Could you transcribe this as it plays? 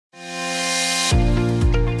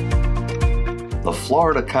The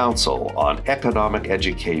Florida Council on Economic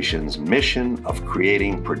Education's mission of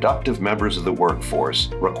creating productive members of the workforce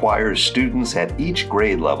requires students at each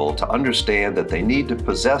grade level to understand that they need to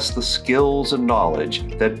possess the skills and knowledge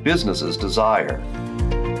that businesses desire.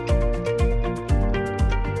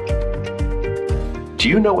 Do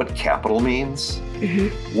you know what capital means?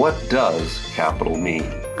 What does capital mean?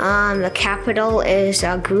 The capital is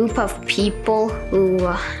a group of people who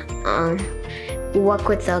work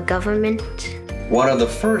with the government. One of the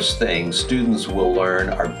first things students will learn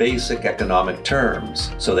are basic economic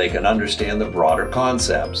terms so they can understand the broader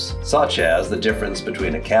concepts, such as the difference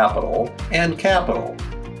between a capital and capital.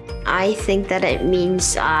 I think that it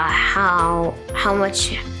means how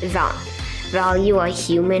much value a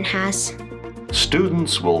human has.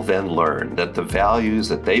 Students will then learn that the values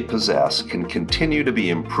that they possess can continue to be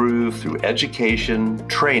improved through education,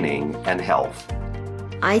 training, and health.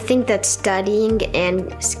 I think that studying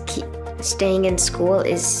and staying in school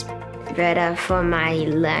is better for my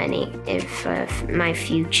learning and for my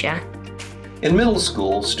future. In middle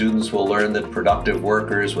school, students will learn that productive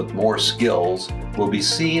workers with more skills will be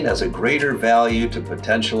seen as a greater value to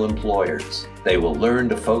potential employers. They will learn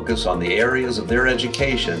to focus on the areas of their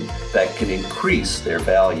education that can increase their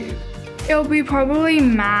value. It'll be probably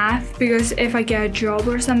math, because if I get a job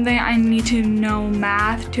or something, I need to know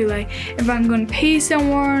math to, like, if I'm going to pay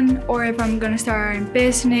someone or if I'm going to start a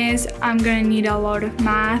business, I'm going to need a lot of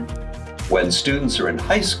math. When students are in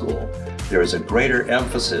high school, there is a greater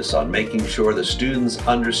emphasis on making sure the students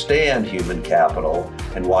understand human capital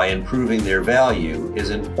and why improving their value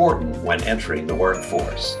is important when entering the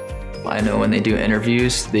workforce. I know when they do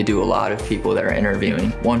interviews, they do a lot of people that are interviewing.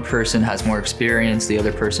 One person has more experience, the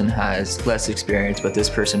other person has less experience, but this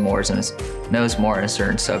person knows more in a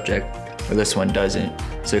certain subject, or this one doesn't.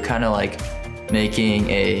 So kind of like making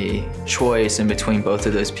a choice in between both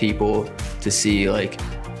of those people to see like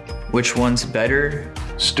which one's better.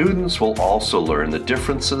 Students will also learn the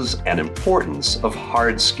differences and importance of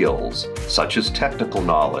hard skills, such as technical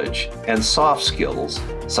knowledge, and soft skills,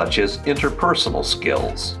 such as interpersonal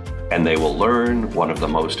skills. And they will learn one of the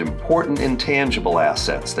most important intangible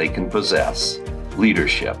assets they can possess,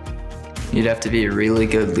 leadership. You'd have to be a really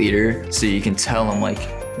good leader so you can tell them, like,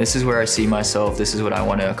 this is where I see myself, this is what I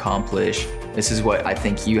want to accomplish, this is what I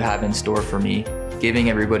think you have in store for me. Giving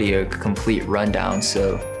everybody a complete rundown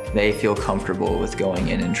so they feel comfortable with going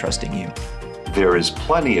in and trusting you. There is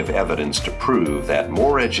plenty of evidence to prove that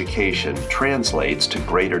more education translates to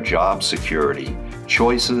greater job security,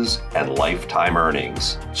 choices, and lifetime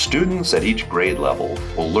earnings. Students at each grade level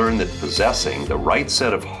will learn that possessing the right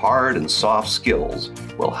set of hard and soft skills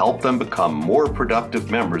will help them become more productive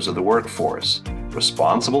members of the workforce,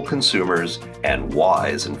 responsible consumers, and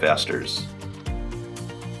wise investors.